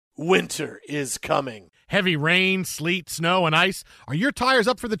winter is coming. Heavy rain, sleet, snow, and ice. Are your tires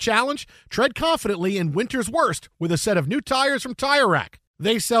up for the challenge? Tread confidently in winter's worst with a set of new tires from Tire Rack.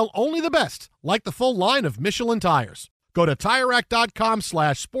 They sell only the best, like the full line of Michelin tires. Go to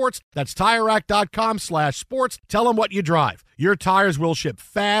TireRack.com/sports. That's TireRack.com/sports. Tell them what you drive. Your tires will ship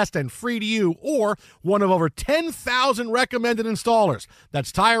fast and free to you or one of over 10,000 recommended installers.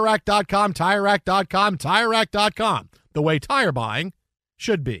 That's TireRack.com, TireRack.com, TireRack.com. The way tire buying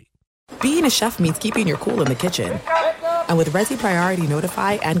should be. Being a chef means keeping your cool in the kitchen. And with Resi Priority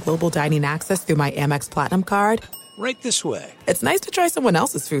Notify and Global Dining Access through my Amex Platinum card, right this way. It's nice to try someone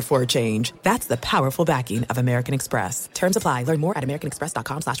else's food for a change. That's the powerful backing of American Express. Terms apply. Learn more at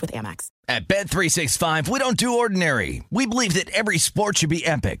americanexpress.com/withAmex. At Bet365, we don't do ordinary. We believe that every sport should be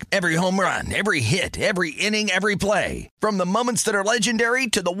epic. Every home run, every hit, every inning, every play. From the moments that are legendary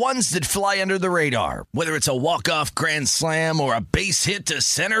to the ones that fly under the radar. Whether it's a walk-off grand slam or a base hit to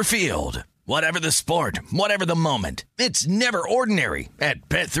center field. Whatever the sport, whatever the moment, it's never ordinary at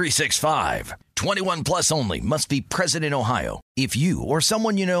Bet365. 21 plus only. Must be present in Ohio. If you or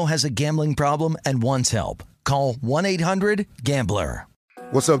someone you know has a gambling problem and wants help, call 1-800-GAMBLER.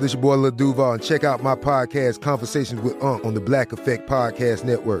 What's up, this your boy Lil Duval, and check out my podcast, Conversations with Unc, on the Black Effect Podcast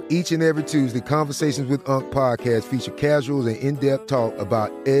Network. Each and every Tuesday, Conversations with Unc podcast feature casuals and in-depth talk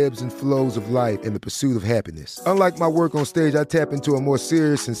about ebbs and flows of life and the pursuit of happiness. Unlike my work on stage, I tap into a more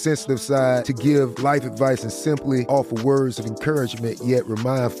serious and sensitive side to give life advice and simply offer words of encouragement, yet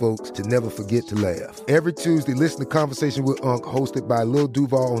remind folks to never forget to laugh. Every Tuesday, listen to Conversation with Unc, hosted by Lil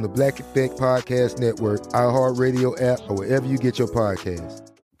Duval on the Black Effect Podcast Network, iHeartRadio app, or wherever you get your podcasts.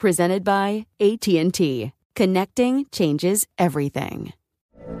 Presented by AT&T. Connecting changes everything.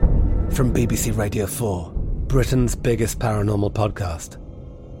 From BBC Radio 4, Britain's biggest paranormal podcast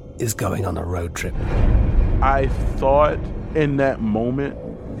is going on a road trip. I thought in that moment,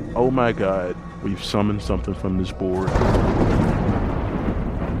 oh my God, we've summoned something from this board.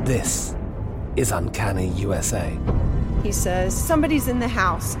 This is Uncanny USA. He says, somebody's in the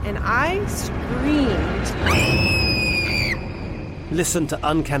house, and I screamed. Listen to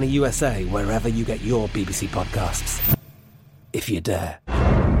Uncanny USA wherever you get your BBC podcasts, if you dare.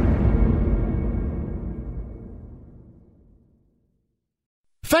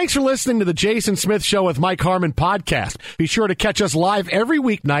 Thanks for listening to the Jason Smith Show with Mike Harmon podcast. Be sure to catch us live every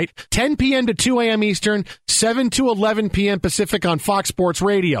weeknight, 10 p.m. to 2 a.m. Eastern, 7 to 11 p.m. Pacific on Fox Sports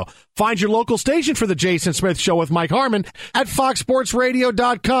Radio. Find your local station for the Jason Smith Show with Mike Harmon at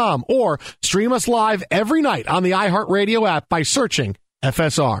foxsportsradio.com or stream us live every night on the iHeartRadio app by searching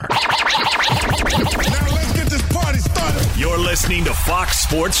FSR. Now let's get this party started. You're listening to Fox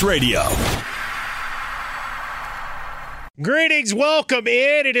Sports Radio. Greetings, welcome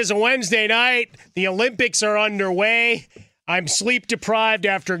in. It is a Wednesday night. The Olympics are underway. I'm sleep deprived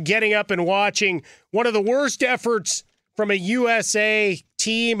after getting up and watching one of the worst efforts from a USA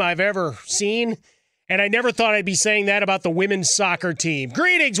team I've ever seen. And I never thought I'd be saying that about the women's soccer team.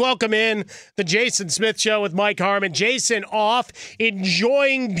 Greetings, welcome in. The Jason Smith Show with Mike Harmon. Jason off,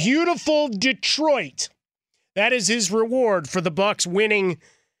 enjoying beautiful Detroit. That is his reward for the Bucks winning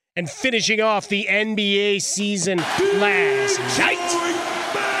and finishing off the NBA season last night.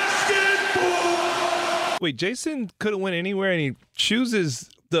 Wait, Jason couldn't win anywhere, and he chooses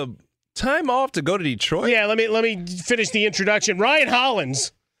the time off to go to Detroit? Yeah, let me finish the introduction. Ryan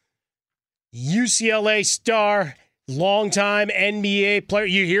Hollins, UCLA star, longtime NBA player.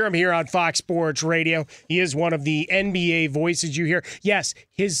 You hear him here on Fox Sports Radio. He is one of the NBA voices you hear. Yes,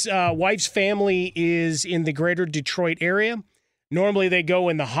 his wife's family is in the greater Detroit area. Normally they go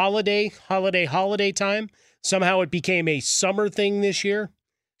in the holiday time. Somehow it became a summer thing this year.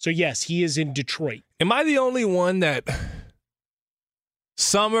 So yes, he is in Detroit. Am I the only one that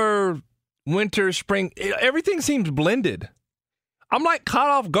summer, winter, spring, everything seems blended? I'm like caught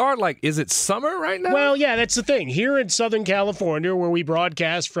off guard. Like, is it summer right now? Well, yeah, that's the thing. Here in Southern California, where we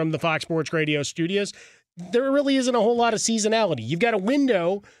broadcast from the Fox Sports Radio studios, there really isn't a whole lot of seasonality. You've got a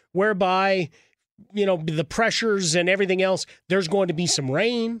window whereby, you know, the pressures and everything else, there's going to be some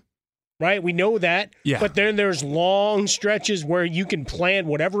rain, right? We know that. Yeah. But then there's long stretches where you can plan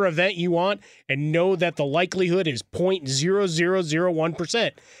whatever event you want and know that the likelihood is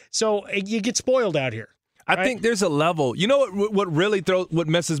 0.0001%. So you get spoiled out here. I think there's a level. You know what really what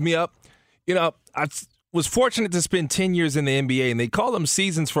messes me up? You know, I was fortunate to spend 10 years in the NBA, and they call them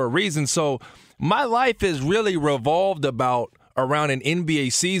seasons for a reason. So my life is really revolved around an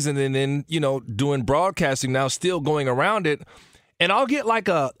NBA season, and then, you know, doing broadcasting now, still going around it. And I'll get like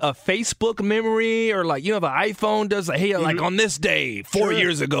a Facebook memory, or like, you know, the iPhone does, like, hey, like on this day, 4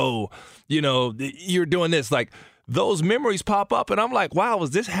 years ago, you know, you're doing this. Like those memories pop up, and I'm like, wow,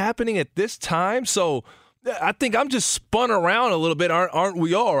 was this happening at this time? So I think I'm just spun around a little bit, aren't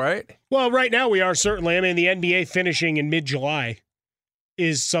we all, right? Well, right now we are certainly. I mean, the NBA finishing in mid-July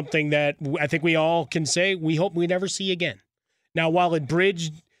is something that I think we all can say we hope we never see again. Now, while it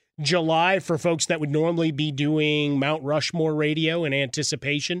bridged July for folks that would normally be doing Mount Rushmore radio in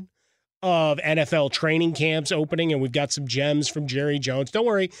anticipation of NFL training camps opening, and we've got some gems from Jerry Jones. Don't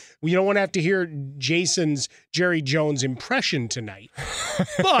worry, we don't want to have to hear Jason's Jerry Jones impression tonight,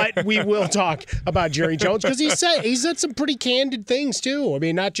 but we will talk about Jerry Jones because he said some pretty candid things too. I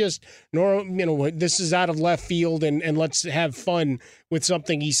mean, not just this is out of left field and let's have fun with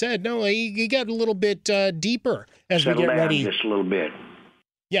something he said. No, he got a little bit deeper as we get ready. Just a little bit.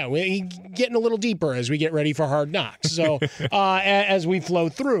 Yeah, we're getting a little deeper as we get ready for Hard Knocks. So as we flow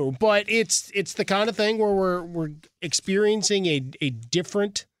through, but it's the kind of thing where we're experiencing a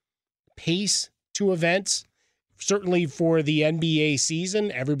different pace to events. Certainly for the NBA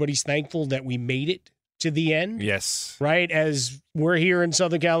season, everybody's thankful that we made it to the end. Yes. Right? As we're here in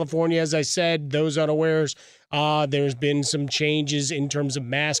Southern California, as I said, those unawares, there's been some changes in terms of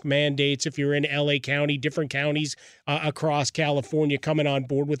mask mandates. If you're in LA County, different counties across California coming on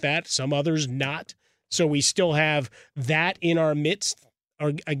board with that, some others not. So we still have that in our midst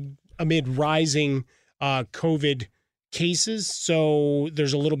amid rising COVID cases. So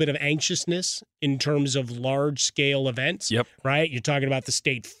there's a little bit of anxiousness in terms of large-scale events. Yep. Right? You're talking about the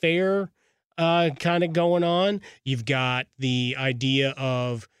state fair kind of going on. You've got the idea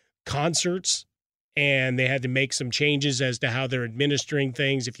of concerts, and they had to make some changes as to how they're administering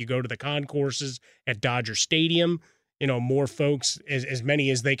things. If you go to the concourses at Dodger Stadium, more folks, as many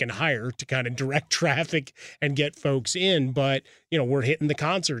as they can hire to kind of direct traffic and get folks in. But, we're hitting the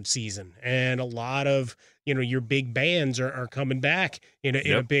concert season, and a lot of, your big bands are coming back in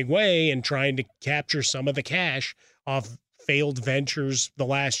a big way and trying to capture some of the cash off failed ventures the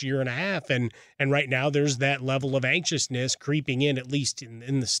last year and a half. And right now there's that level of anxiousness creeping in, at least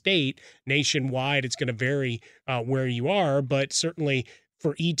in the state. Nationwide, it's going to vary where you are, but certainly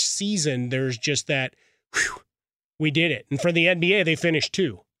for each season, there's just that, whew, we did it. And for the NBA, they finished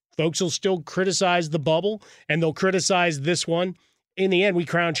 2. Folks will still criticize the bubble, and they'll criticize this one. In the end, we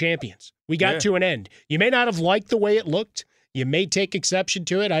crowned champions. We got to an end. You may not have liked the way it looked. You may take exception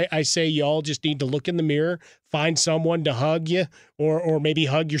to it. I say you all just need to look in the mirror, find someone to hug you, or maybe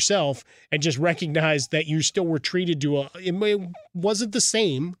hug yourself, and just recognize that you still were treated to it wasn't the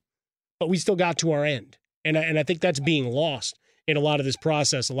same, but we still got to our end. And I think that's being lost in a lot of this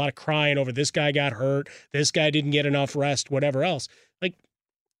process. A lot of crying over this guy got hurt, this guy didn't get enough rest, whatever else. Like,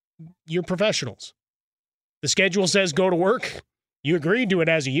 you're professionals. The schedule says go to work. You agreed to it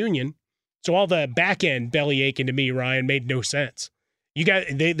as a union. So all the back end belly aching to me, Ryan, made no sense.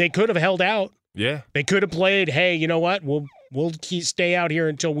 They could have held out. Yeah. They could have played, hey, you know what? We'll stay out here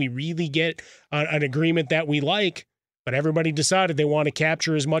until we really get an agreement that we like. But everybody decided they want to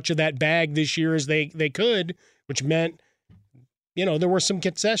capture as much of that bag this year as they could, which meant, there were some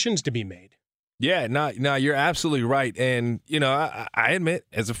concessions to be made. Yeah, no, you're absolutely right. And, I admit,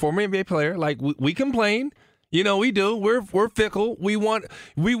 as a former NBA player, like we complain. We do. We're fickle. We want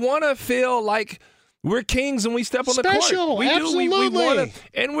to feel like we're kings and we step on the court. Special, we absolutely. do. We want to,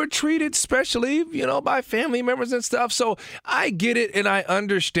 and we're treated specially, by family members and stuff. So I get it and I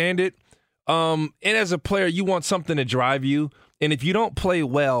understand it. And as a player, you want something to drive you. And if you don't play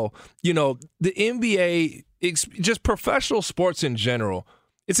well, the NBA, just professional sports in general,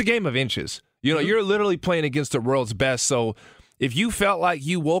 it's a game of inches. You're literally playing against the world's best. So if you felt like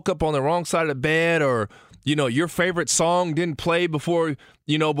you woke up on the wrong side of the bed, or your favorite song didn't play before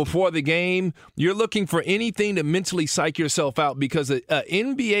the game, you're looking for anything to mentally psych yourself out, because an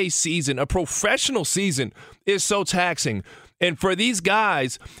NBA season, a professional season, is so taxing. And for these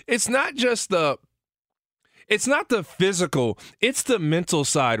guys, it's not the physical, it's the mental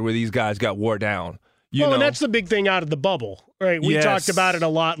side where these guys got wore down. And that's the big thing out of the bubble, right? We talked about it a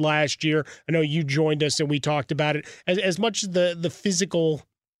lot last year. I know you joined us and we talked about it. As much as the physical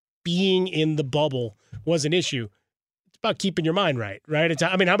being in the bubble was an issue, it's about keeping your mind right?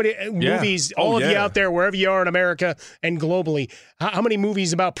 How many movies, all of you out there, wherever you are in America and globally, how many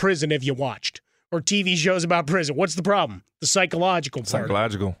movies about prison have you watched? Or TV shows about prison? What's the problem? The psychological part.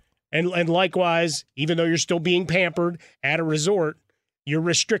 Psychological. And likewise, even though you're still being pampered at a resort, you're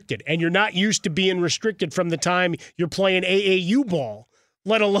restricted. And you're not used to being restricted from the time you're playing AAU ball,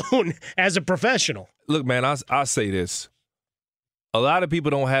 let alone as a professional. Look, man, I'll say this. A lot of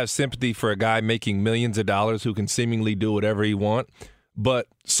people don't have sympathy for a guy making millions of dollars who can seemingly do whatever he wants. But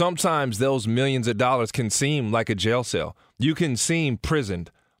sometimes those millions of dollars can seem like a jail cell. You can seem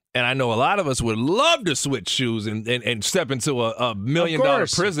prisoned. And I know a lot of us would love to switch shoes and step into a $1 million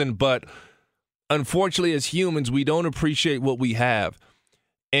prison, but unfortunately, as humans, we don't appreciate what we have.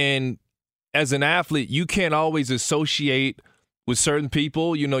 And as an athlete, you can't always associate with certain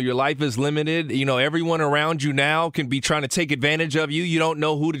people. You know, your life is limited. You know, everyone around you now can be trying to take advantage of you. You don't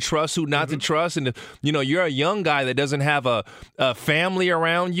know who to trust, who not to trust. And, you know, you're a young guy that doesn't have a family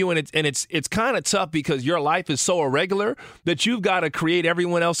around you. And it's kind of tough because your life is so irregular that you've got to create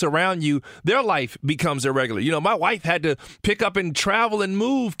everyone else around you. Their life becomes irregular. You know, my wife had to pick up and travel and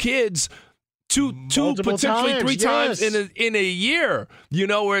move kids two potentially three times in a year, you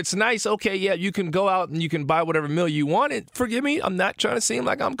know, where it's nice. Okay, yeah, you can go out and you can buy whatever meal you want. And forgive me, I'm not trying to seem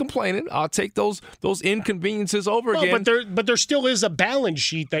like I'm complaining. I'll take those inconveniences over again. But there still is a balance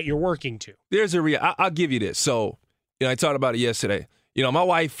sheet that you're working to. There's I'll give you this. So, you know, I talked about it yesterday. You know, my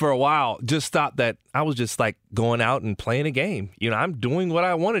wife for a while just thought that I was just like going out and playing a game. You know, I'm doing what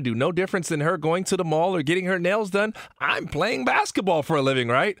I want to do. No difference than her going to the mall or getting her nails done. I'm playing basketball for a living,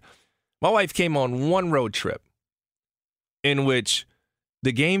 right? My wife came on one road trip in which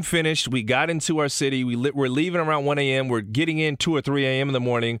the game finished. We got into our city. We're leaving around 1 a.m. We're getting in 2 or 3 a.m. in the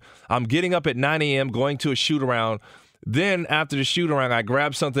morning. I'm getting up at 9 a.m., going to a shoot-around. Then after the shoot-around, I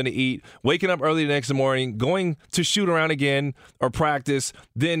grab something to eat, waking up early the next morning, going to shoot-around again or practice,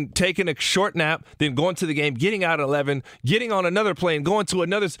 then taking a short nap, then going to the game, getting out at 11, getting on another plane, going to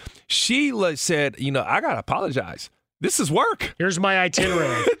another. Sheila said, you know, I got to apologize. This is work. Here's my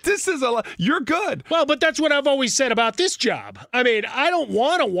itinerary. This is a lot. You're good. Well, but that's what I've always said about this job. I mean, I don't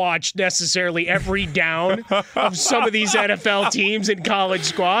want to watch necessarily every down of some of these NFL teams and college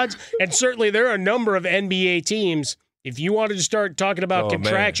squads. And certainly there are a number of NBA teams. If you wanted to start talking about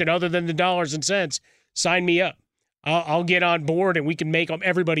contraction other than the dollars and cents, sign me up. I'll get on board and we can make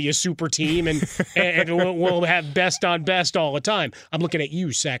everybody a super team and we'll have best on best all the time. I'm looking at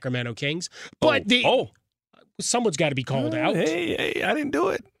you, Sacramento Kings. But someone's got to be called out. Hey, I didn't do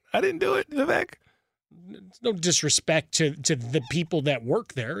it. Vivek. It's no disrespect to the people that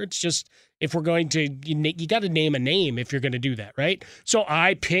work there. It's just if we're going to, you got to name a name if you're going to do that, right? So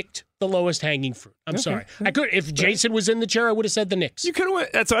I picked the lowest hanging fruit. I'm sorry. I could. If Jason was in the chair, I would have said the Knicks. You could have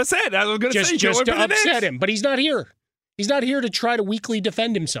went. That's what I said. I was going to say just to upset him, but he's not here. He's not here to try to weakly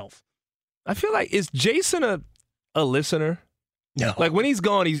defend himself. I feel like, is Jason a listener? No. Like when he's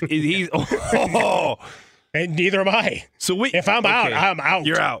gone, he's And neither am I. So if I'm out, I'm out.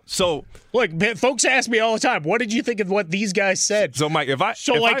 You're out. So look, folks ask me all the time, what did you think of what these guys said? So Mike,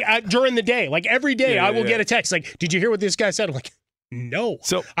 during the day, like every day, I will get a text like, did you hear what this guy said? I'm like, no.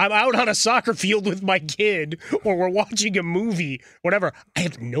 So I'm out on a soccer field with my kid, or we're watching a movie, whatever. I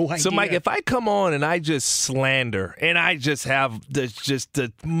have no idea. So Mike, if I come on and I just slander and I just have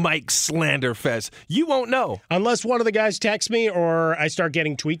the Mike slander fest, you won't know unless one of the guys texts me or I start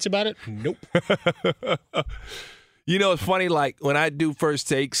getting tweets about it. Nope. You know, it's funny. Like when I do First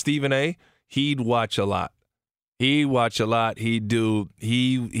Take, Stephen A. He'd watch a lot. He wouldn't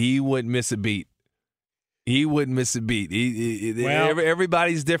miss a beat. He wouldn't miss a beat.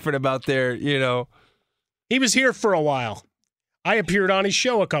 Everybody's different about their, you know. He was here for a while. I appeared on his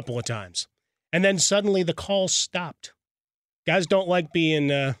show a couple of times. And then suddenly the calls stopped. Guys don't like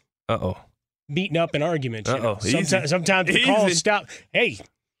being beaten up in arguments. You know? Sometimes the calls stop. Hey,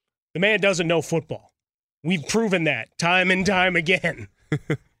 the man doesn't know football. We've proven that time and time again.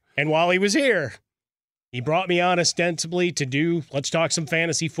 And while he was here, he brought me on ostensibly to do, let's talk some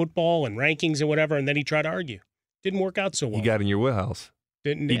fantasy football and rankings and whatever, and then he tried to argue. Didn't work out so well. He got in your wheelhouse.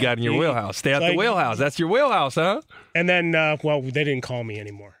 Wheelhouse. Stay out the wheelhouse. That's your wheelhouse, huh? And then, they didn't call me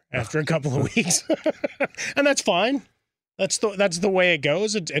anymore after a couple of weeks. And that's fine. That's the way it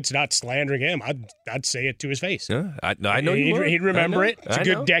goes. It's not slandering him. I'd say it to his face. Yeah, I know you would. He'd remember it. It's a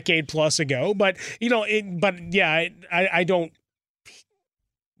good decade plus ago. But, I don't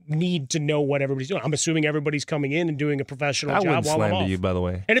need to know what everybody's doing. I'm assuming everybody's coming in and doing a professional job while I'm off. I wouldn't slander you, by the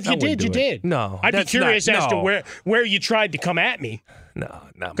way. And if you did, you did. No. I'd be curious as to where you tried to come at me. No,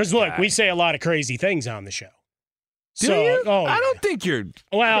 not because look, we say a lot of crazy things on the show. Do you? I don't think you're.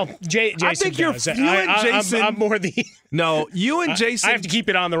 Well, Jason. I think you're. You and Jason. I'm more the. No, you and Jason. I have to keep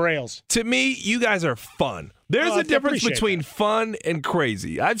it on the rails. To me, you guys are fun. There's a difference between fun and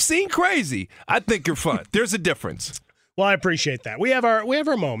crazy. I've seen crazy. I think you're fun. There's a difference. Well, I appreciate that. We have our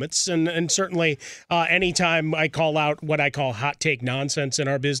moments, and certainly anytime I call out what I call hot take nonsense in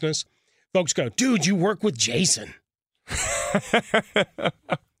our business, folks go, "Dude, you work with Jason."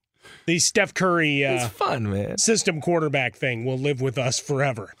 The Steph Curry it's fun, man. System quarterback thing will live with us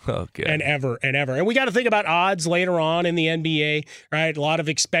forever. Okay. And ever and ever. And we got to think about odds later on in the NBA, right? A lot of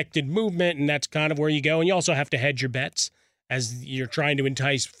expected movement, and that's kind of where you go. And you also have to hedge your bets as you're trying to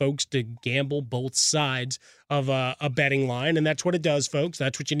entice folks to gamble both sides of a betting line, and that's what it does, folks.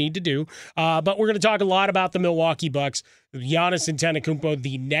 That's what you need to do. But we're going to talk a lot about the Milwaukee Bucks. Giannis Antetokounmpo,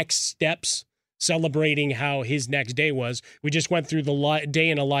 the next steps, celebrating how his next day was. We just went through the day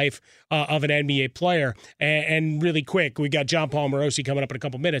in a life of an NBA player. And really quick, we got John Paul Morosi coming up in a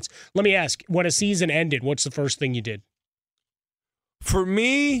couple minutes. Let me ask, when a season ended, what's the first thing you did? For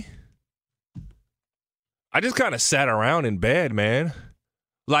me, I just kind of sat around in bed, man.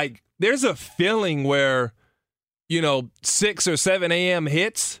 Like, there's a feeling where, 6 or 7 a.m.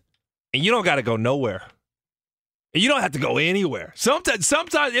 hits, and you don't got to go nowhere. And you don't have to go anywhere.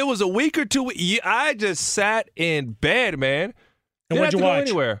 Sometimes it was a week or two. I just sat in bed, man. And what'd you watch?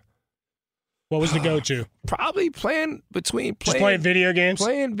 Anywhere. What was the go-to? Probably playing video games?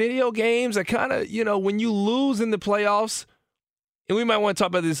 Playing video games. I kind of, when you lose in the playoffs, and we might want to talk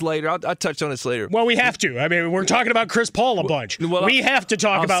about this later. I'll touch on this later. Well, we have to. I mean, we're talking about Chris Paul a bunch. Well, we have to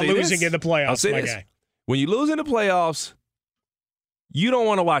talk about losing in the playoffs, my guy. When you lose in the playoffs, you don't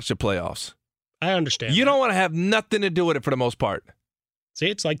want to watch the playoffs. I understand. You don't want to have nothing to do with it for the most part. See,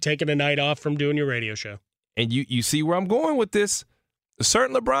 it's like taking a night off from doing your radio show. And you see where I'm going with this. A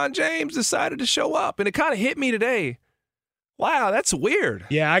certain LeBron James decided to show up, and it kind of hit me today. Wow, that's weird.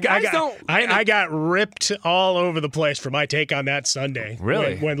 Yeah, I got ripped all over the place for my take on that Sunday.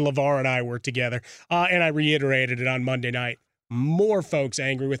 Really? When LeVar and I were together. And I reiterated it on Monday night. More folks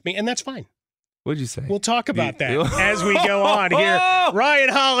angry with me, and that's fine. What'd you say? We'll talk about that as we go on here. Ryan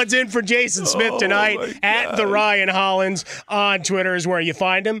Hollins in for Jason Smith tonight at the Ryan Hollins on Twitter is where you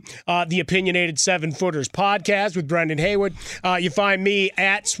find him. The Opinionated 7-Footers podcast with Brendan Haywood. You find me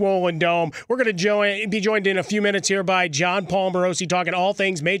at Swollen Dome. We're going to be joined in a few minutes here by John Paul Morosi talking all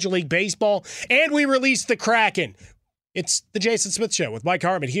things Major League Baseball. And we release the Kraken. It's the Jason Smith Show with Mike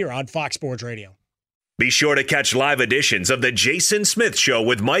Harmon here on Fox Sports Radio. Be sure to catch live editions of The Jason Smith Show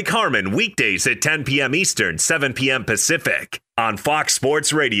with Mike Harmon weekdays at 10 p.m. Eastern, 7 p.m. Pacific on Fox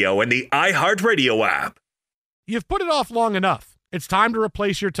Sports Radio and the iHeartRadio app. You've put it off long enough. It's time to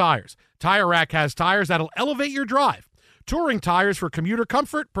replace your tires. Tire Rack has tires that'll elevate your drive. Touring tires for commuter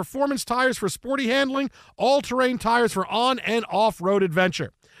comfort, performance tires for sporty handling, all-terrain tires for on- and off-road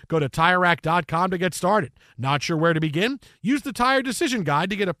adventure. Go to TireRack.com to get started. Not sure where to begin? Use the Tire Decision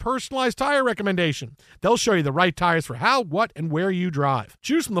Guide to get a personalized tire recommendation. They'll show you the right tires for how, what, and where you drive.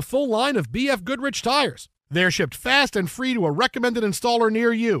 Choose from the full line of BF Goodrich tires. They're shipped fast and free to a recommended installer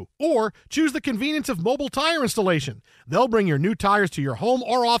near you. Or choose the convenience of mobile tire installation. They'll bring your new tires to your home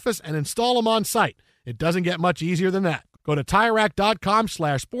or office and install them on site. It doesn't get much easier than that. Go to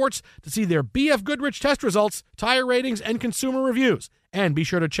TireRack.com/sports to see their BF Goodrich test results, tire ratings, and consumer reviews. And be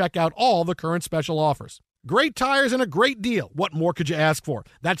sure to check out all the current special offers. Great tires and a great deal. What more could you ask for?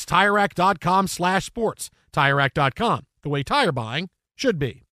 That's TireRack.com/sports. TireRack.com, the way tire buying should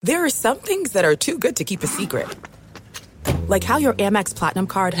be. There are some things that are too good to keep a secret. Like how your Amex Platinum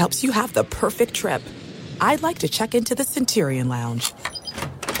card helps you have the perfect trip. I'd like to check into the Centurion Lounge.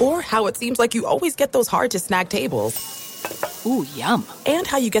 Or how it seems like you always get those hard-to-snag tables. Ooh, yum. And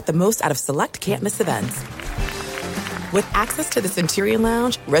how you get the most out of select can't-miss events. With access to the Centurion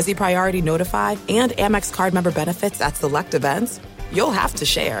Lounge, Resi Priority Notify, and Amex card member benefits at select events, you'll have to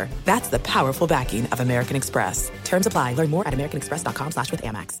share. That's the powerful backing of American Express. Terms apply. Learn more at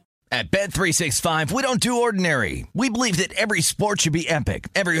americanexpress.com/withAmex. At Bet365, we don't do ordinary. We believe that every sport should be epic.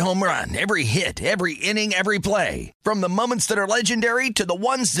 Every home run, every hit, every inning, every play. From the moments that are legendary to the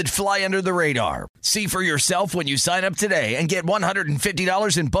ones that fly under the radar. See for yourself when you sign up today and get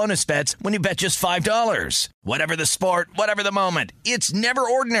 $150 in bonus bets when you bet just $5. Whatever the sport, whatever the moment, it's never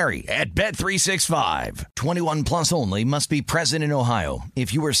ordinary at Bet365. 21 plus only. Must be present in Ohio.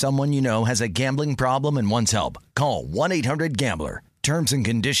 If you or someone you know has a gambling problem and wants help, call 1-800-GAMBLER. Terms and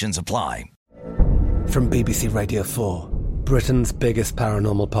conditions apply. From BBC Radio 4, Britain's biggest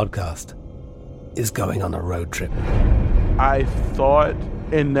paranormal podcast is going on a road trip. I thought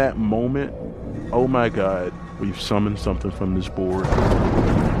in that moment, oh my God, we've summoned something from this board.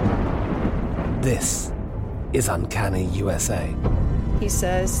 This is Uncanny USA. He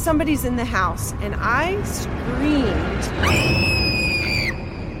says, somebody's in the house, and I screamed.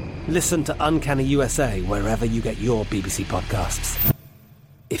 Listen to Uncanny USA wherever you get your BBC podcasts,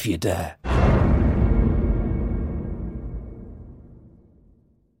 if you dare.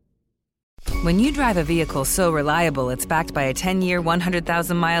 When you drive a vehicle so reliable it's backed by a 10-year,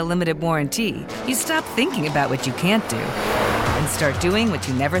 100,000-mile limited warranty, you stop thinking about what you can't do and start doing what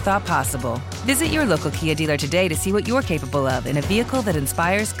you never thought possible. Visit your local Kia dealer today to see what you're capable of in a vehicle that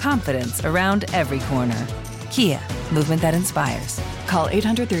inspires confidence around every corner. Kia, movement that inspires. Call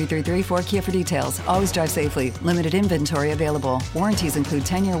 800-333-4KIA for details. Always drive safely. Limited inventory available. Warranties include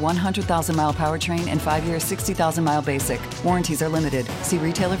 10-year 100,000-mile powertrain and 5-year 60,000-mile basic. Warranties are limited. See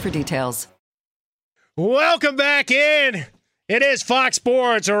retailer for details. Welcome back in. It is Fox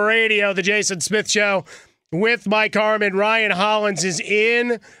Sports Radio, the Jason Smith Show with Mike Harmon. Ryan Hollins is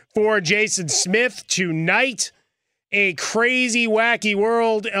in for Jason Smith tonight. A crazy, wacky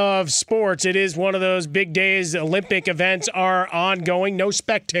world of sports. It is one of those big days. Olympic events are ongoing. No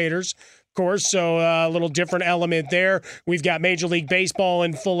spectators, of course, so a little different element there. We've got Major League Baseball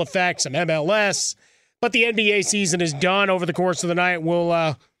in full effect, some MLS. But the NBA season is done over the course of the night.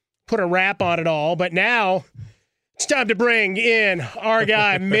 We'll put a wrap on it all. But now it's time to bring in our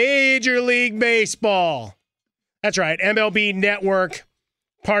guy, Major League Baseball. That's right, MLB Network.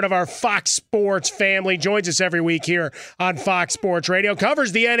 Part of our Fox Sports family, joins us every week here on Fox Sports Radio.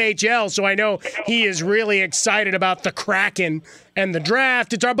 Covers the NHL, so I know he is really excited about the Kraken and the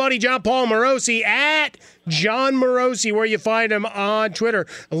draft. It's our buddy John Paul Morosi at John Morosi, where you find him on Twitter.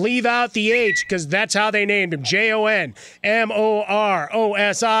 Leave out the H, because that's how they named him. JONMOROSI.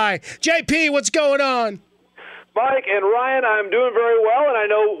 JP, what's going on? Mike and Ryan, I'm doing very well, and I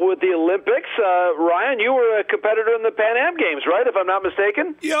know with the Olympics, Ryan, you were a competitor in the Pan Am Games, right, if I'm not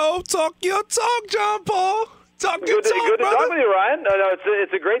mistaken? Talk, John Paul. Good to talk with you, Ryan. No,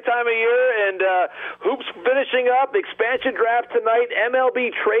 it's a great time of year, and hoops finishing up, expansion draft tonight,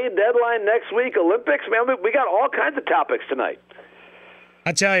 MLB trade deadline next week, Olympics. Man, we got all kinds of topics tonight.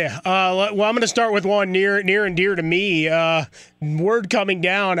 I tell you, well, I'm going to start with one near and dear to me. Word coming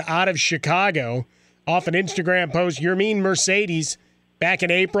down out of Chicago. Off an Instagram post, Yermin Mercedes, back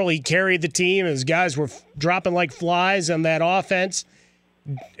in April, he carried the team as guys were dropping like flies on that offense.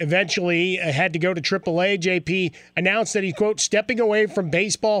 Eventually had to go to AAA. JP announced that he's, quote, stepping away from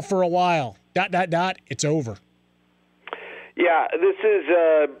baseball for a while. ... It's over. Yeah, this is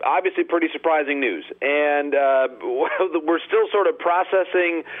obviously pretty surprising news, and we're still sort of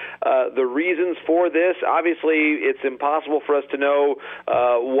processing the reasons for this. Obviously, it's impossible for us to know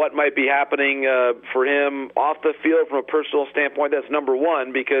what might be happening for him off the field from a personal standpoint. That's number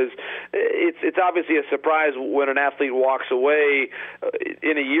one, because it's obviously a surprise when an athlete walks away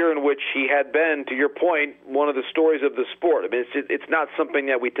in a year in which he had been, to your point, one of the stories of the sport. I mean, it's not something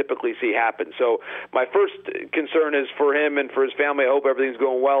that we typically see happen. So my first concern is for him and for his family. I hope everything's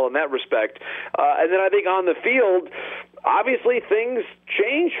going well in that respect. And then I think on the field, obviously things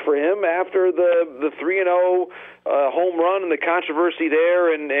changed for him after the 3-0 home run and the controversy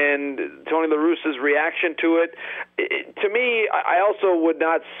there, and Tony La Russa's reaction to it. To me, I also would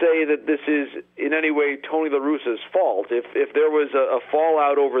not say that this is in any way Tony La Russa's fault. If there was a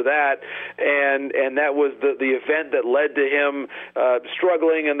fallout over that, and that was the event that led to him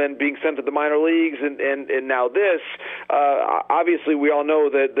struggling and then being sent to the minor leagues, and now this, obviously we all know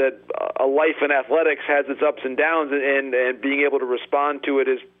that a life in athletics has its ups and downs, and being able to respond to it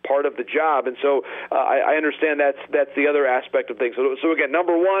is part of the job. And so I understand that's the other aspect of things. So again,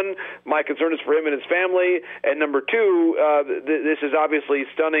 number one, my concern is for him and his family, and number two, this is obviously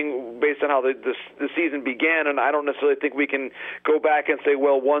stunning based on how the season began, and I don't necessarily think we can go back and say,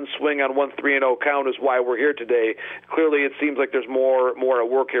 well, one swing on one 3-0 count is why we're here today. Clearly, it seems like there's more at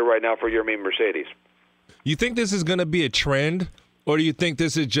work here right now for Yermin Mercedes. You think this is going to be a trend? Or do you think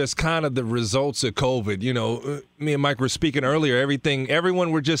this is just kind of the results of COVID? You know, me and Mike were speaking earlier. Everyone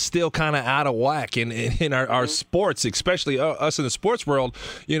were just still kind of out of whack in our sports, especially us in the sports world.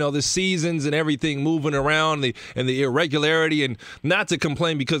 You know, the seasons and everything moving around, and the irregularity, and not to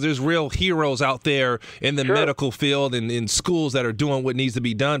complain because there's real heroes out there in the medical field and in schools that are doing what needs to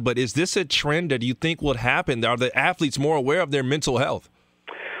be done. But is this a trend that you think would happen? Are the athletes more aware of their mental health?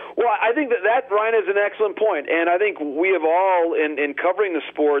 Well, I think that, Ryan, is an excellent point, and I think we have all, in covering the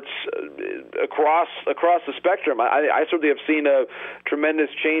sports across the spectrum, I certainly have seen a tremendous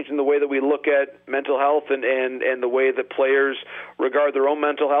change in the way that we look at mental health and the way that players regard their own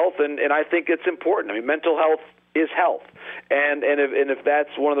mental health, and I think it's important. I mean, mental health is health. And if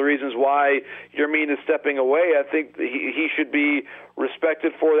that's one of the reasons why Yermin is stepping away, I think he should be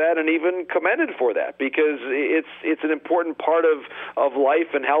respected for that and even commended for that, because it's an important part of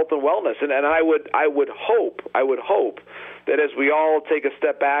life and health and wellness. And I would hope that as we all take a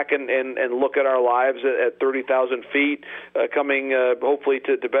step back and look at our lives at 30,000 feet, coming hopefully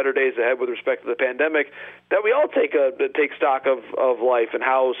to better days ahead with respect to the pandemic, that we all take stock of life and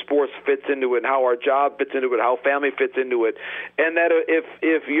how sports fits into it, and how our job fits into it, how family fits into it, and that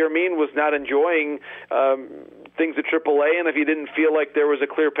if Yermin was not enjoying things at AAA, and if he didn't feel like there was a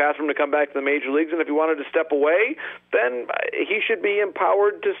clear path for him to come back to the major leagues, and if he wanted to step away, then he should be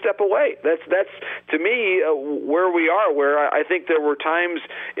empowered to step away. That's to me where we are. Where I think there were times,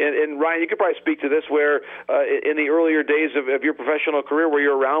 and Ryan, you could probably speak to this, where in the earlier days of your professional career, where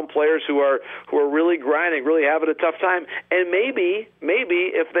you're around players who are really grinding, really having a tough time, and maybe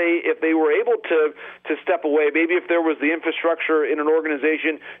if they were able to step away, maybe if there was the infrastructure in an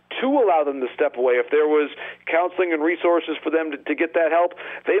organization to allow them to step away, if there was counseling and resources for them to get that help,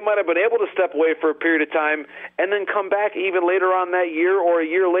 they might have been able to step away for a period of time and then come back even later on that year or a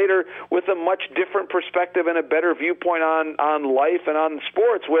year later with a much different perspective and a better viewpoint on life and on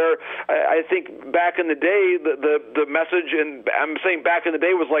sports. Where I think back in the day, the message, and I'm saying back in the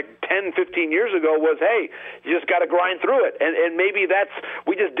day was like 10, 15 years ago, was, hey, you just got to grind through it. And maybe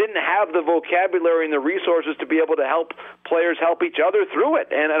we just didn't have the vocabulary and the resources to be able to help players help each other through it.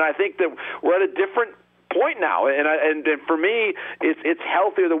 And I think that we're at a different point now, and for me, it's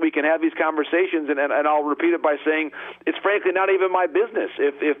healthier that we can have these conversations, and I'll repeat it by saying it's frankly not even my business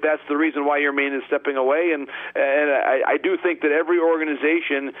if that's the reason why your main is stepping away, and I do think that every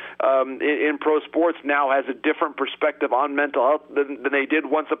organization in pro sports now has a different perspective on mental health than they did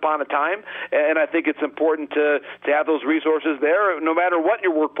once upon a time, and I think it's important to have those resources there, no matter what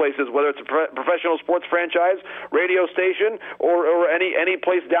your workplace is, whether it's a professional sports franchise, radio station, or any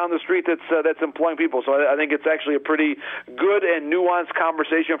place down the street that's employing people. So I think it's actually a pretty good and nuanced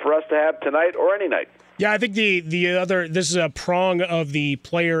conversation for us to have tonight or any night. Yeah, I think this is a prong of the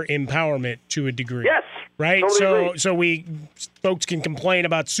player empowerment to a degree. Yes. Right? Totally So folks can complain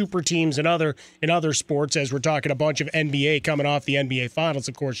about super teams and other sports, as we're talking a bunch of NBA coming off the NBA Finals,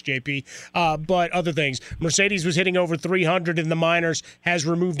 of course, JP. But other things. Mercedes was hitting over 300 in the minors, has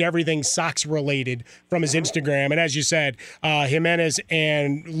removed everything Sox-related from his Instagram. And as you said, Jimenez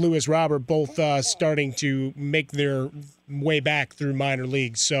and Luis Robert both starting to make their way back through minor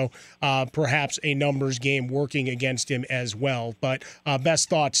leagues. So perhaps a numbers game working against him as well. But best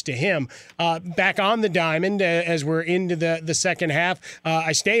thoughts to him. Back on the diamond as we're into the second half.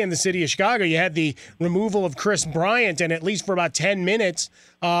 I stay in the city of Chicago. You had the removal of Chris Bryant, and at least for about 10 minutes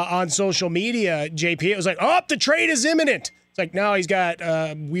on social media, JP, it was like, oh, the trade is imminent. It's like, no, he's got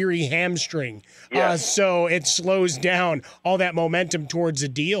a weary hamstring. Yes. So it slows down all that momentum towards a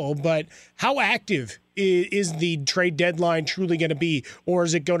deal. But how active is the trade deadline truly going to be? Or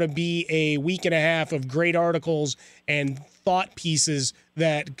is it going to be a week and a half of great articles and thought pieces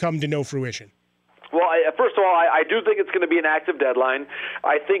that come to no fruition? Well, first of all, I do think it's going to be an active deadline.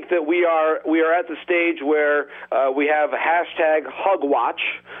 I think that we are at the stage where we have hashtag HugWatch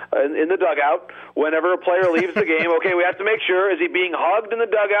in the dugout. Whenever a player leaves the game, okay, we have to make sure, is he being hugged in the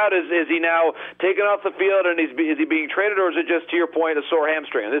dugout? Is he now taken off the field, and is he being traded, or is it just, to your point, a sore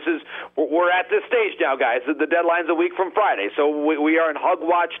hamstring? And we're at this stage now, guys. The deadline's a week from Friday, so we are in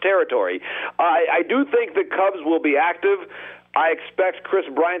HugWatch territory. I do think the Cubs will be active. I expect Chris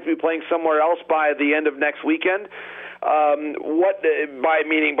Bryant to be playing somewhere else by the end of next weekend.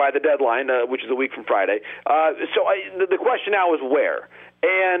 Meaning by the deadline, which is a week from Friday. So the question now is where.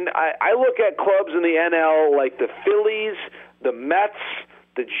 And I look at clubs in the NL like the Phillies, the Mets,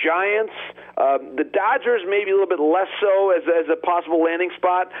 the Giants, the Dodgers maybe a little bit less so as a possible landing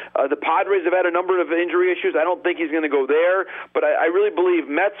spot. The Padres have had a number of injury issues. I don't think he's going to go there, but I really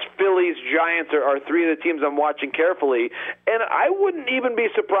believe Mets, Phillies, Giants are three of the teams I'm watching carefully. And I wouldn't even be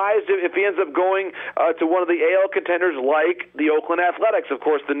surprised if he ends up going to one of the AL contenders like the Oakland Athletics. Of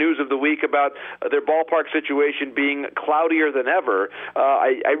course, the news of the week about their ballpark situation being cloudier than ever.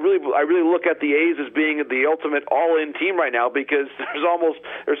 I really look at the A's as being the ultimate all-in team right now, because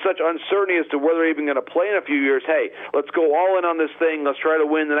there's such uncertainty as to whether they're even going to play in a few years. Hey, let's go all in on this thing. Let's try to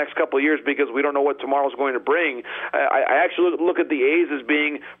win the next couple of years because we don't know what tomorrow's going to bring. I actually look at the A's as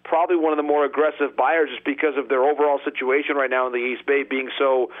being probably one of the more aggressive buyers just because of their overall situation right now in the East Bay being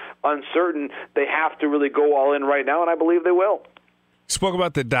so uncertain. They have to really go all in right now, and I believe they will. Spoke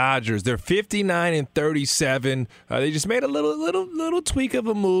about the Dodgers. They're 59-37. They just made a little tweak of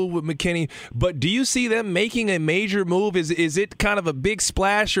a move with McKinney. But do you see them making a major move? Is it kind of a big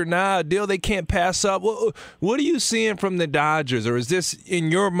splash or a deal they can't pass up? What are you seeing from the Dodgers? Or is this, in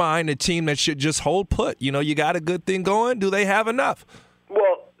your mind, a team that should just hold put? You got a good thing going. Do they have enough?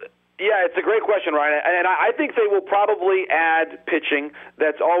 Well, yeah, it's a great question, Ryan. And I think they will probably add pitching.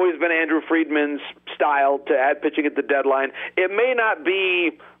 That's always been Andrew Friedman's style, to add pitching at the deadline. It may not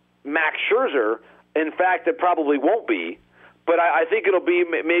be Max Scherzer. In fact, it probably won't be. but I think it'll be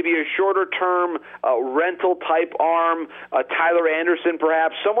maybe a shorter-term rental type arm, Tyler Anderson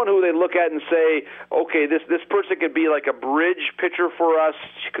perhaps, someone who they look at and say, okay, this person could be like a bridge pitcher for us,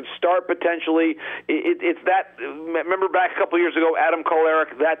 could start potentially. It's that. Remember back a couple years ago, Adam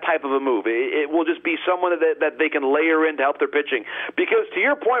Kolarek, that type of a move. It will just be someone that they can layer in to help their pitching. Because to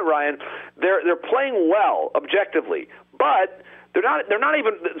your point, Ryan, they're playing well objectively, but they're not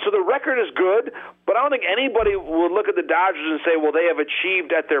even. So the record is good, but I don't think anybody would look at the Dodgers and say, well, they have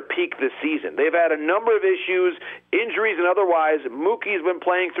achieved at their peak this season. They've had a number of issues, injuries and otherwise. Mookie's been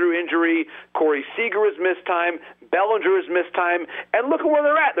playing through injury. Corey Seager has missed time. Bellinger has missed time. And look at where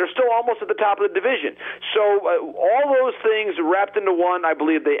they're at. They're still almost at the top of the division. So all those things wrapped into one, I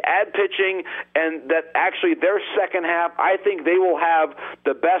believe they add pitching, and that actually their second half, I think they will have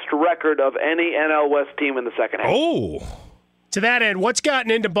the best record of any NL West team in the second half. Oh. To that end, what's gotten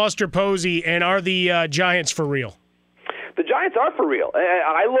into Buster Posey, and are the Giants for real? The Giants are for real.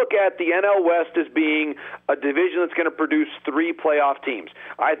 I look at the NL West as being a division that's going to produce 3 playoff teams.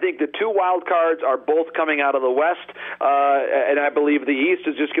 I think the 2 wild cards are both coming out of the West, and I believe the East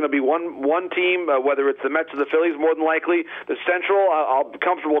is just going to be one team, whether it's the Mets or the Phillies, more than likely. The Central, I'll be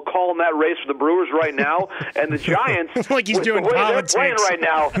comfortable calling that race for the Brewers right now, and the Giants, like he's doing the way politics. they're playing right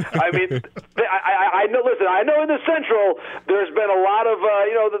now. I mean, I know. Listen, I know in the Central there's been a lot of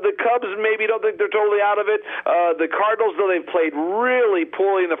the Cubs maybe don't think they're totally out of it. The Cardinals, though they've played really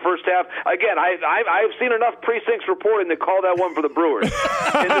poorly in the first half. Again, I've seen enough precincts reporting to call that one for the Brewers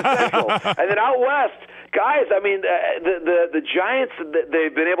in the Central. And then out west, guys, I mean, the Giants,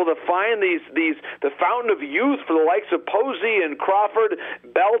 they've been able to find the fountain of youth for the likes of Posey and Crawford,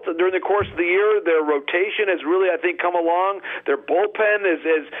 Belt during the course of the year. Their rotation has really, I think, come along. Their bullpen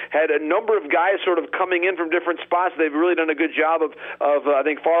has had a number of guys sort of coming in from different spots. They've really done a good job of I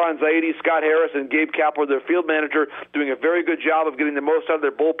think Farhan Zaidi, Scott Harris, and Gabe Kapler, their field manager, doing a very good job of getting the most out of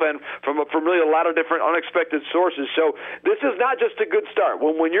their bullpen from really a lot of different unexpected sources. So this is not just a good start.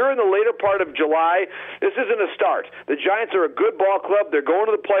 When you're in the later part of July, this isn't a start. The Giants are a good ball club. They're going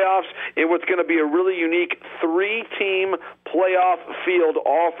to the playoffs in what's going to be a really unique 3-team playoff field,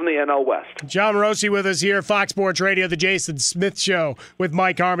 all from the NL West. John Morosi with us here, Fox Sports Radio, The Jason Smith Show with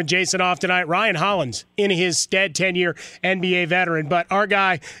Mike Harmon. Jason off tonight. Ryan Hollins in his stead, 10-year NBA veteran. But our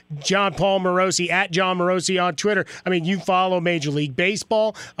guy, John Paul Morosi, at John Morosi on Twitter. I mean, you follow Major League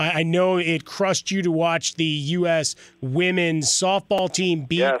Baseball. I know it crushed you to watch the U.S. women's softball team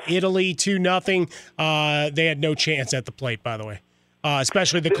beat Italy 2-0. They had no chance at the plate, by the way.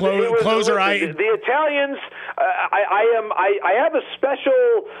 Especially the closer. The Italians. I have a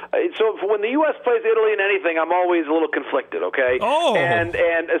special. So when the U.S. plays Italy in anything, I'm always a little conflicted. Okay. Oh. And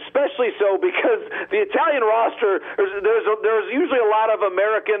especially so because the Italian roster, there's usually a lot of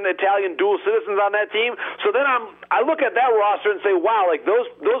American Italian dual citizens on that team. So then I look at that roster and say, wow, like those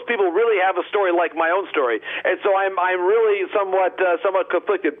people really have a story like my own story. And so I'm really somewhat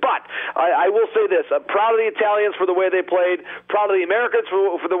conflicted. But I will say this: I'm proud of the Italians for the way they played. Proud of the Americans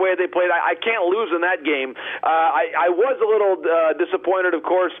for the way they played. I can't lose in that game. I was a little disappointed, of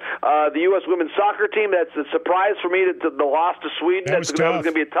course. The U.S. women's soccer team, that's a surprise for me, the loss to Sweden. That was going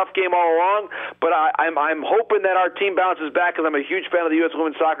to be a tough game all along. But I'm hoping that our team bounces back because I'm a huge fan of the U.S.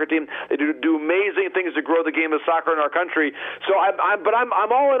 women's soccer team. They do amazing things to grow the game of soccer in our country. So I'm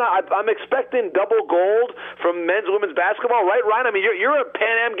all in. I'm expecting double gold from men's and women's basketball, right, Ryan? I mean, you're a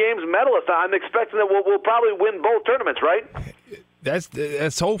Pan Am Games medalist. I'm expecting that we'll probably win both tournaments, right?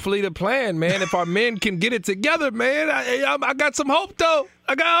 That's hopefully the plan, man. If our men can get it together, man, I got some hope, though.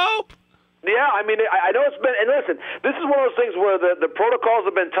 I got hope. Yeah, I mean, I know it's been, and listen, this is one of those things where the protocols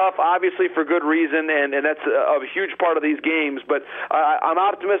have been tough, obviously for good reason, and that's a huge part of these games, but I'm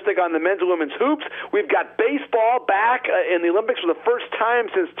optimistic on the men's and women's hoops. We've got baseball back in the Olympics for the first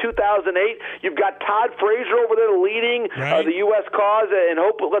time since 2008. You've got Todd Frazier over there leading the U.S. cause, and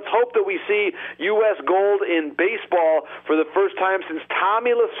let's hope that we see U.S. gold in baseball for the first time since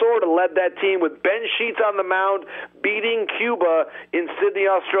Tommy Lasorda led that team with Ben Sheets on the mound, beating Cuba in Sydney,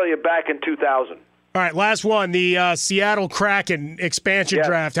 Australia back in 2000. All right, last one, the Seattle Kraken expansion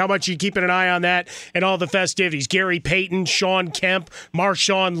draft. How much are you keeping an eye on that and all the festivities? Gary Payton, Sean Kemp,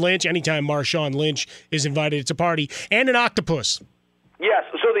 Marshawn Lynch. Anytime Marshawn Lynch is invited, it's a party. And an octopus. Yes,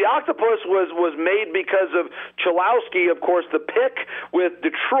 so So the octopus was made because of Chalowski, of course, the pick with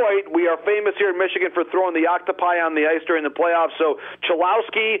Detroit. We are famous here in Michigan for throwing the octopi on the ice during the playoffs. So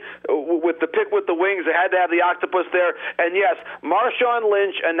Chalowski with the pick with the wings, they had to have the octopus there. And yes, Marshawn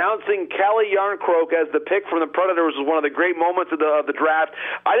Lynch announcing Calle Yarncroke as the pick from the Predators was one of the great moments of the draft.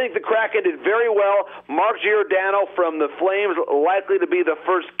 I think the Kraken did very well. Mark Giordano from the Flames likely to be the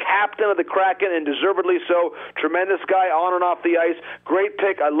first captain of the Kraken, and deservedly so. Tremendous guy on and off the ice. Great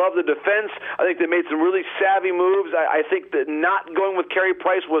pick. I love the defense. I think they made some really savvy moves. I think that not going with Carey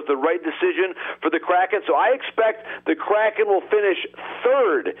Price was the right decision for the Kraken. So I expect the Kraken will finish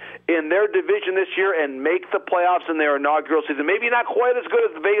third in their division this year and make the playoffs in their inaugural season. Maybe not quite as good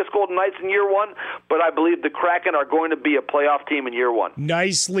as the Vegas Golden Knights in year one, but I believe the Kraken are going to be a playoff team in year one.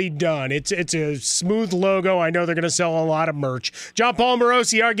 Nicely done. It's a smooth logo. I know they're going to sell a lot of merch. John Paul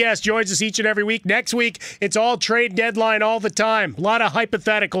Morosi, our guest, joins us each and every week. Next week, it's all trade deadline all the time. A lot of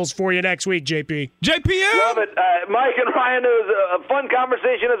hypotheticals for you next week, JP. JPM! Love it. Mike and Ryan, it was a fun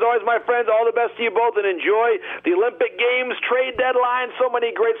conversation as always, my friends. All the best to you both, and enjoy the Olympic Games, trade deadline. So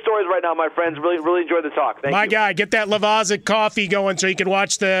many great stories right now, my friends. Really enjoyed the talk. Thank you. My guy, get that Lavazza coffee going so you can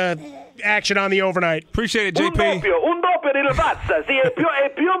watch the action on the overnight. Appreciate it, JP. Un doppio di Lavazza. Sì, è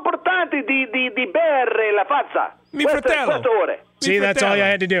più importante di bere la fazza. Mi fratello. See, that's all I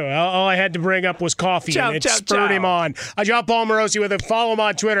had to do. All I had to bring up was coffee, and it spurred him on. John Paul Morosi with him. Follow him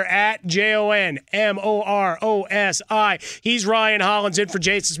on Twitter at JONMOROSI. He's Ryan Hollins in for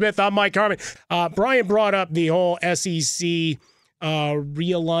Jason Smith. I'm Mike Harmon. Brian brought up the whole SEC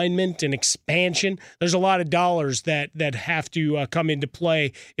realignment and expansion. There's a lot of dollars that have to come into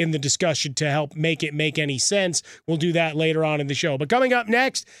play in the discussion to help make it make any sense. We'll do that later on in the show. But coming up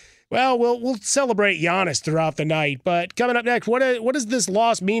next, well, we'll celebrate Giannis throughout the night. But coming up next, what does this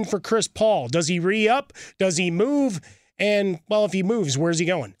loss mean for Chris Paul? Does he re-up? Does he move? And, well, if he moves, where's he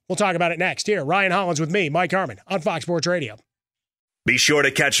going? We'll talk about it next. Here, Ryan Hollins with me, Mike Harmon, on Fox Sports Radio. Be sure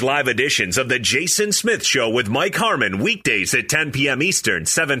to catch live editions of The Jason Smith Show with Mike Harmon weekdays at 10 p.m. Eastern,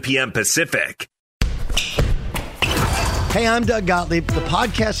 7 p.m. Pacific. Hey, I'm Doug Gottlieb. The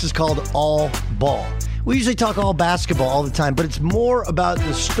podcast is called All Ball. We usually talk all basketball all the time, but it's more about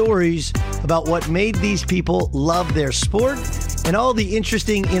the stories about what made these people love their sport and all the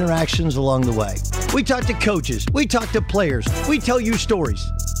interesting interactions along the way. We talk to coaches. We talk to players. We tell you stories.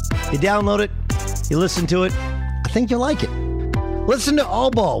 You download it. You listen to it. I think you'll like it. Listen to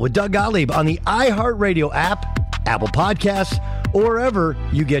All Ball with Doug Gottlieb on the iHeartRadio app, Apple Podcasts, or wherever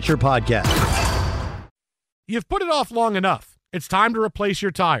you get your podcasts. You've put it off long enough. It's time to replace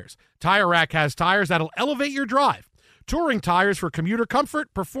your tires. Tire Rack has tires that'll elevate your drive. Touring tires for commuter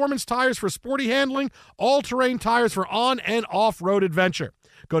comfort, performance tires for sporty handling, all-terrain tires for on- and off-road adventure.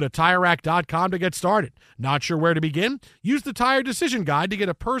 Go to TireRack.com to get started. Not sure where to begin? Use the Tire Decision Guide to get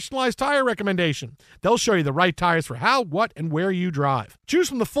a personalized tire recommendation. They'll show you the right tires for how, what, and where you drive. Choose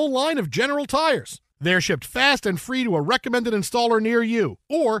from the full line of General Tires. They're shipped fast and free to a recommended installer near you.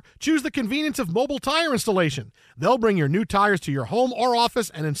 Or choose the convenience of mobile tire installation. They'll bring your new tires to your home or office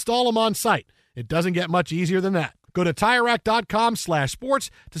and install them on site. It doesn't get much easier than that. Go to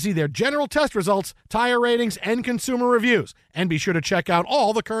TireRack.com/sports to see their general test results, tire ratings, and consumer reviews. And be sure to check out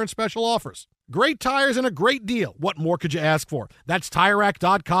all the current special offers. Great tires and a great deal. What more could you ask for? That's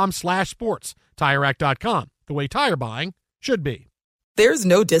TireRack.com/sports. TireRack.com, the way tire buying should be. There's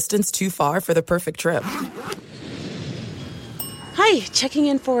no distance too far for the perfect trip. Hi, checking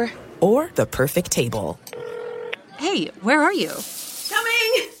in for... Or the perfect table. Hey, where are you?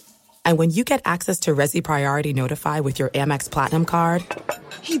 Coming! And when you get access to Resi Priority Notify with your Amex Platinum card...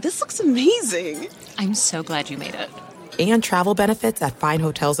 Hey, this looks amazing! I'm so glad you made it. And travel benefits at fine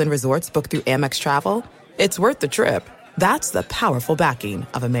hotels and resorts booked through Amex Travel, it's worth the trip. That's the powerful backing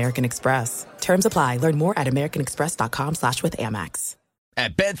of American Express. Terms apply. Learn more at americanexpress.com/withAmex.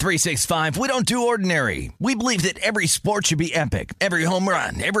 At Bet365, we don't do ordinary. We believe that every sport should be epic. Every home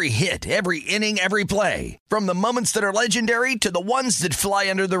run, every hit, every inning, every play. From the moments that are legendary to the ones that fly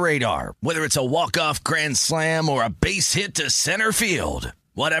under the radar. Whether it's a walk-off grand slam or a base hit to center field.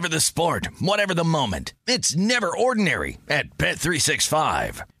 Whatever the sport, whatever the moment. It's never ordinary at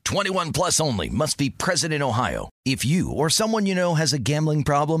Bet365. 21 plus only. Must be present in Ohio. If you or someone you know has a gambling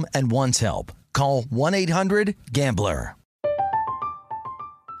problem and wants help, call 1-800-GAMBLER.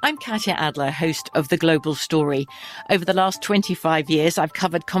 I'm Katya Adler, host of The Global Story. Over the last 25 years, I've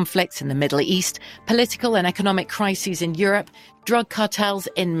covered conflicts in the Middle East, political and economic crises in Europe, drug cartels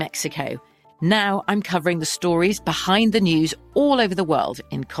in Mexico. Now I'm covering the stories behind the news all over the world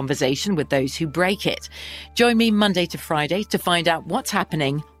in conversation with those who break it. Join me Monday to Friday to find out what's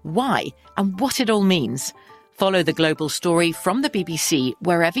happening, why, and what it all means. Follow The Global Story from the BBC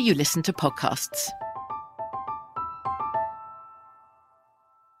wherever you listen to podcasts.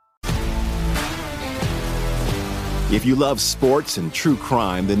 If you love sports and true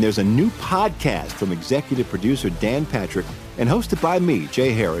crime, then there's a new podcast from executive producer Dan Patrick and hosted by me,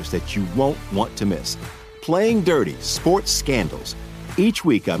 Jay Harris, that you won't want to miss. Playing Dirty: Sports Scandals. Each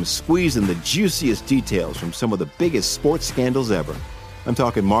week, I'm squeezing the juiciest details from some of the biggest sports scandals ever. I'm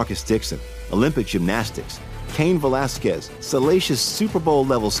talking Marcus Dixon, Olympic gymnastics, Cain Velasquez, salacious Super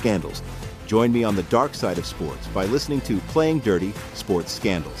Bowl-level scandals. Join me on the dark side of sports by listening to Playing Dirty: Sports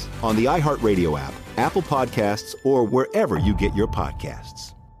Scandals on the iHeartRadio app, Apple Podcasts, or wherever you get your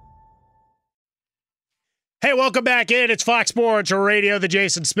podcasts. Hey, welcome back in. It's Fox Sports Radio, the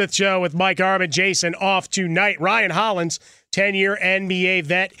Jason Smith Show with Mike Harmon. Jason off tonight. Ryan Hollins, 10-year NBA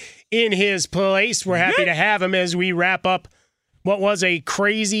vet, in his place. We're happy to have him as we wrap up what was a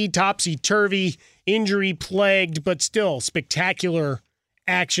crazy, topsy-turvy, injury-plagued, but still spectacular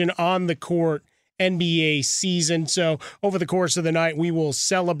action on the court NBA season. So over the course of the night, we will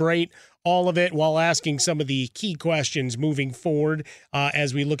celebrate all of it while asking some of the key questions moving forward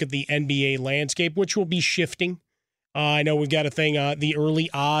as we look at the NBA landscape, which will be shifting. I know we've got a thing, the early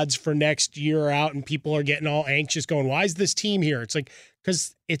odds for next year are out, and people are getting all anxious going, why is this team here? It's like,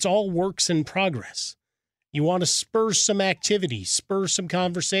 because it's all works in progress. You want to spur some activity, spur some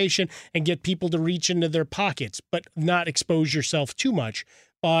conversation, and get people to reach into their pockets, but not expose yourself too much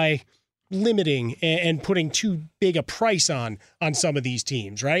by limiting and putting too big a price on some of these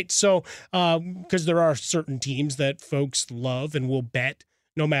teams, right? So, because there are certain teams that folks love and will bet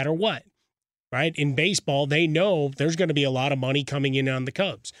no matter what, right? In baseball, they know there's going to be a lot of money coming in on the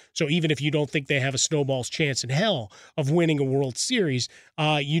Cubs. So even if you don't think they have a snowball's chance in hell of winning a World Series,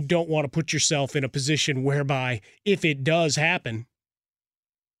 you don't want to put yourself in a position whereby if it does happen,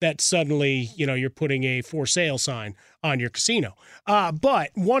 that suddenly, you're putting a for sale sign on your casino.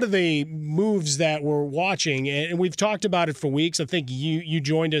 But one of the moves that we're watching, and we've talked about it for weeks, I think you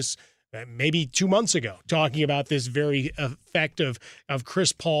joined us maybe 2 months ago talking about this very effect of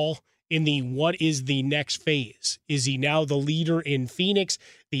Chris Paul in the what is the next phase. Is he now the leader in Phoenix,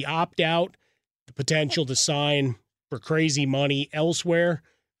 the opt-out, the potential to sign for crazy money elsewhere?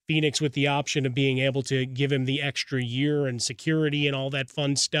 Phoenix with the option of being able to give him the extra year and security and all that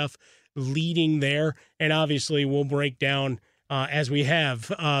fun stuff leading there. And obviously we'll break down, as we have,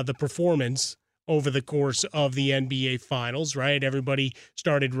 the performance over the course of the NBA Finals, right? Everybody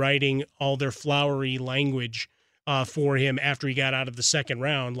started writing all their flowery language for him after he got out of the second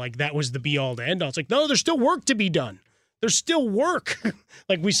round. Like that was the be-all to end-all. It's like, no, there's still work to be done. There's still work.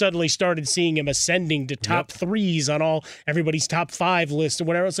 Like we suddenly started seeing him ascending to top threes on everybody's top 5 list or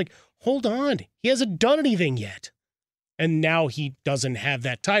whatever. It's like, hold on. He hasn't done anything yet. And now he doesn't have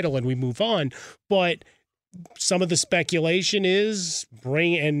that title and we move on. But some of the speculation is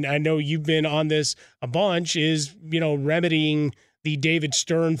and I know you've been on this a bunch, is, remedying the David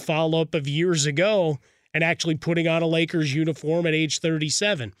Stern follow-up of years ago and actually putting on a Lakers uniform at age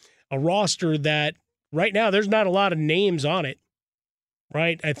 37. A roster that right now, there's not a lot of names on it,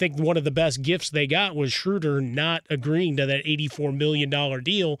 right? I think one of the best gifts they got was Schroeder not agreeing to that $84 million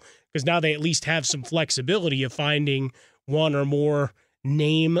deal, because now they at least have some flexibility of finding one or more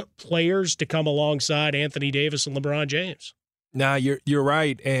name players to come alongside Anthony Davis and LeBron James. Nah, you're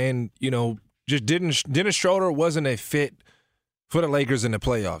right. And, just Dennis Schroeder wasn't a fit for the Lakers in the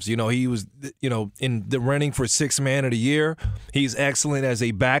playoffs. He was, in the running for 6th man of the year. He's excellent as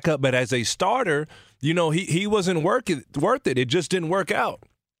a backup, but as a starter, he wasn't worth it. It just didn't work out.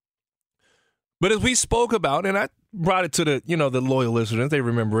 But as we spoke about, and I brought it to the loyal listeners, they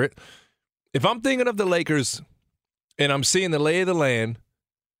remember it. If I'm thinking of the Lakers and I'm seeing the lay of the land,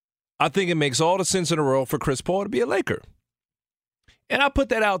 I think it makes all the sense in the world for Chris Paul to be a Laker. And I put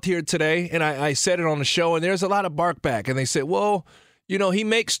that out here today, and I said it on the show, and there's a lot of bark back. And they said, well, he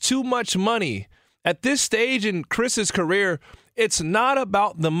makes too much money. At this stage in Chris's career, it's not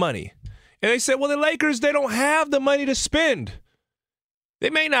about the money. And they said, well, the Lakers, they don't have the money to spend. They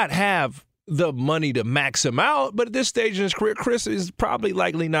may not have the money to max him out, but at this stage in his career, Chris is probably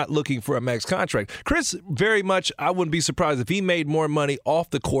likely not looking for a max contract. Chris, very much, I wouldn't be surprised if he made more money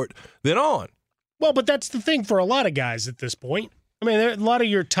off the court than on. Well, but that's the thing for a lot of guys at this point. I mean, a lot of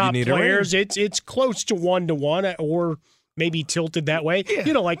your top players, it's close to 1-to-1 or maybe tilted that way.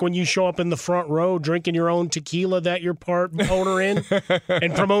 Yeah. Like when you show up in the front row drinking your own tequila that you're part owner in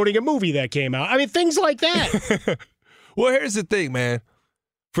and promoting a movie that came out. I mean, things like that. Well, here's the thing, man.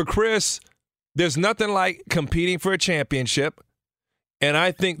 For Chris, there's nothing like competing for a championship, and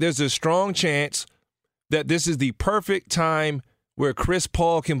I think there's a strong chance that this is the perfect time where Chris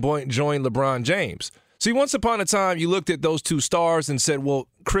Paul can join LeBron James. See, once upon a time, you looked at those two stars and said, well,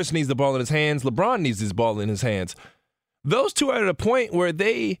 Chris needs the ball in his hands. LeBron needs his ball in his hands. Those two are at a point where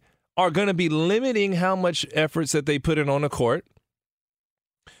they are going to be limiting how much efforts that they put in on the court.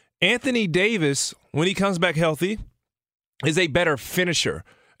 Anthony Davis, when he comes back healthy, is a better finisher,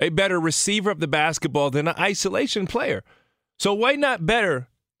 a better receiver of the basketball than an isolation player. So why not better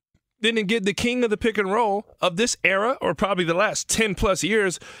than to get the king of the pick and roll of this era, or probably the last 10-plus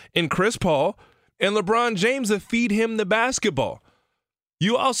years, in Chris Paul, and LeBron James to feed him the basketball?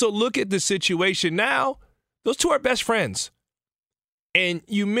 You also look at the situation now, those two are best friends. And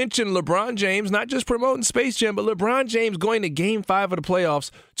you mentioned LeBron James, not just promoting Space Jam, but LeBron James going to Game 5 of the playoffs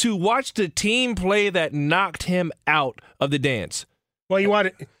to watch the team play that knocked him out of the dance. Well,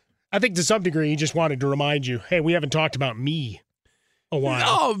 I think to some degree he just wanted to remind you, hey, we haven't talked about me a while.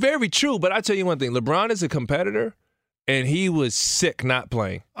 Oh, very true. But I tell you one thing, LeBron is a competitor. And he was sick not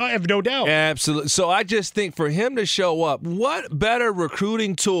playing. I have no doubt. Absolutely. So I just think for him to show up, what better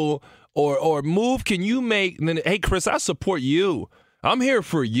recruiting tool or move can you make than, hey, Chris, I support you. I'm here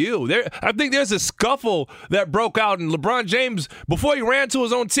for you. I think there's a scuffle that broke out, and LeBron James, before he ran to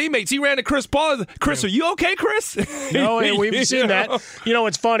his own teammates, he ran to Chris Paul. Chris, are you okay, Chris? No, we've seen that. You know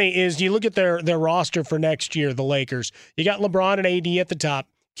what's funny is you look at their roster for next year, the Lakers. You got LeBron and AD at the top,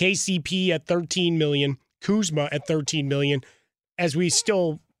 KCP at $13 million. Kuzma at $13 million, as we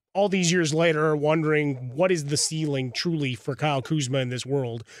still, all these years later, are wondering what is the ceiling truly for Kyle Kuzma in this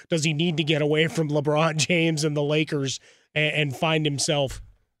world? Does he need to get away from LeBron James and the Lakers and find himself,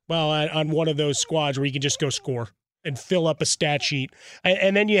 well, on one of those squads where he can just go score and fill up a stat sheet?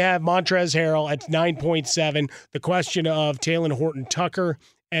 And then you have Montrezl Harrell at 9.7, the question of Talen Horton-Tucker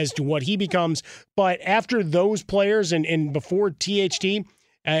as to what he becomes. But after those players and before THT,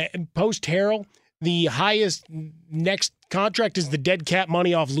 post Harrell, the highest next contract is the dead cap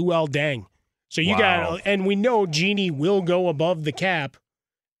money off Luol Deng. So you got, and we know Jeannie will go above the cap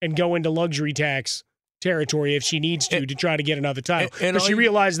and go into luxury tax territory if she needs to try to get another title. But she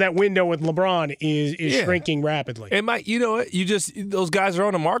realized that window with LeBron is shrinking rapidly. And Mike, you know what? Those guys are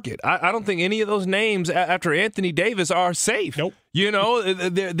on the market. I don't think any of those names after Anthony Davis are safe. Nope. You know,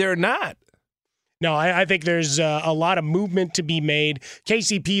 they're not. No, I think there's a lot of movement to be made.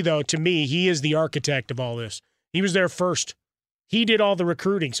 KCP, though, to me, he is the architect of all this. He was there first. He did all the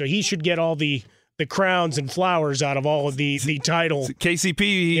recruiting, so he should get all the crowns and flowers out of all of the title.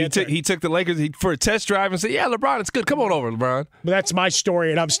 KCP, he took the Lakers for a test drive and said, yeah, LeBron, it's good. Come on over, LeBron. But that's my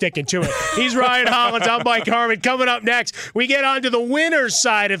story, and I'm sticking to it. He's Ryan Hollins. I'm Mike Harmon. Coming up next, we get on to the winner's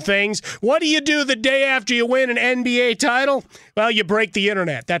side of things. What do you do the day after you win an NBA title? Well, you break the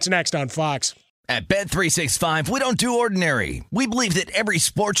internet. That's next on Fox. At Bet365, we don't do ordinary. We believe that every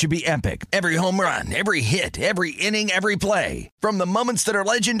sport should be epic. Every home run, every hit, every inning, every play. From the moments that are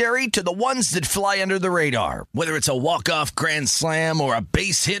legendary to the ones that fly under the radar. Whether it's a walk-off grand slam or a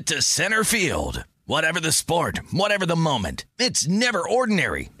base hit to center field. Whatever the sport, whatever the moment. It's never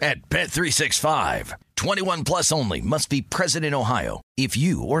ordinary at Bet365. 21 plus only. Must be present in Ohio. If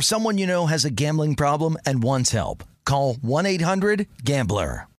you or someone you know has a gambling problem and wants help, call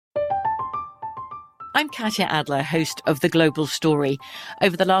 1-800-GAMBLER. I'm Katya Adler, host of The Global Story.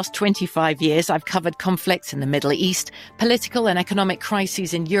 Over the last 25 years, I've covered conflicts in the Middle East, political and economic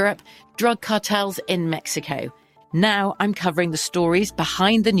crises in Europe, drug cartels in Mexico. Now I'm covering the stories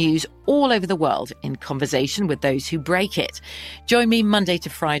behind the news all over the world in conversation with those who break it. Join me Monday to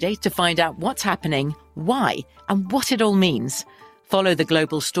Friday to find out what's happening, why, and what it all means. Follow The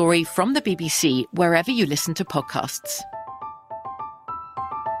Global Story from the BBC wherever you listen to podcasts.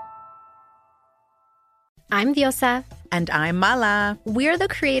 I'm Diosa. And I'm Mala. We're the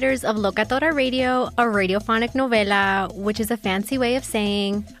creators of Locatora Radio, a radiophonic novela, which is a fancy way of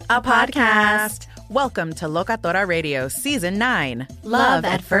saying a podcast. Welcome to Locatora Radio Season 9. Love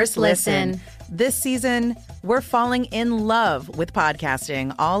at First Listen. This season, we're falling in love with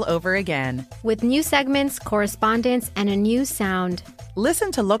podcasting all over again. With new segments, correspondence, and a new sound.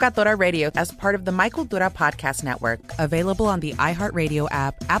 Listen to Locatora Radio as part of the Michael Dura Podcast Network. Available on the iHeartRadio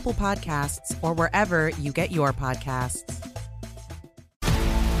app, Apple Podcasts, or wherever you get your podcasts.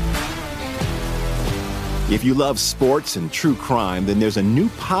 If you love sports and true crime, then there's a new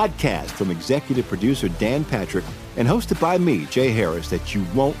podcast from executive producer Dan Patrick and hosted by me, Jay Harris, that you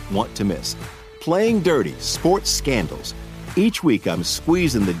won't want to miss. Playing Dirty: Sports Scandals. Each week, I'm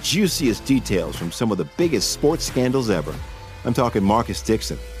squeezing the juiciest details from some of the biggest sports scandals ever. I'm talking Marcus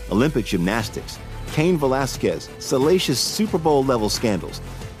Dixon, Olympic gymnastics, Cain Velasquez, salacious Super Bowl-level scandals.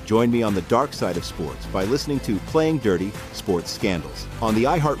 Join me on the dark side of sports by listening to Playing Dirty: Sports Scandals on the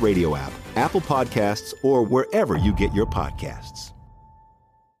iHeartRadio app, Apple Podcasts, or wherever you get your podcasts.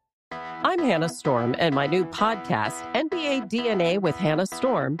 I'm I'm Hannah Storm, and my new podcast, NBA DNA with Hannah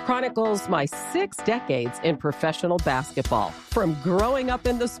Storm, chronicles my 6 decades in professional basketball. From growing up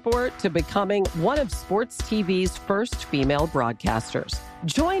in the sport to becoming one of sports TV's first female broadcasters.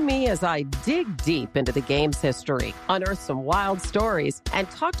 Join me as I dig deep into the game's history, unearth some wild stories, and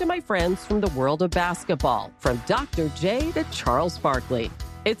talk to my friends from the world of basketball, from Dr. J to Charles Barkley.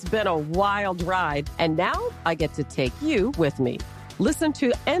 It's been a wild ride, and now I get to take you with me. Listen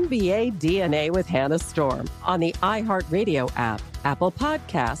to NBA DNA with Hannah Storm on the iHeartRadio app, Apple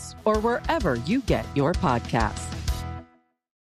Podcasts, or wherever you get your podcasts.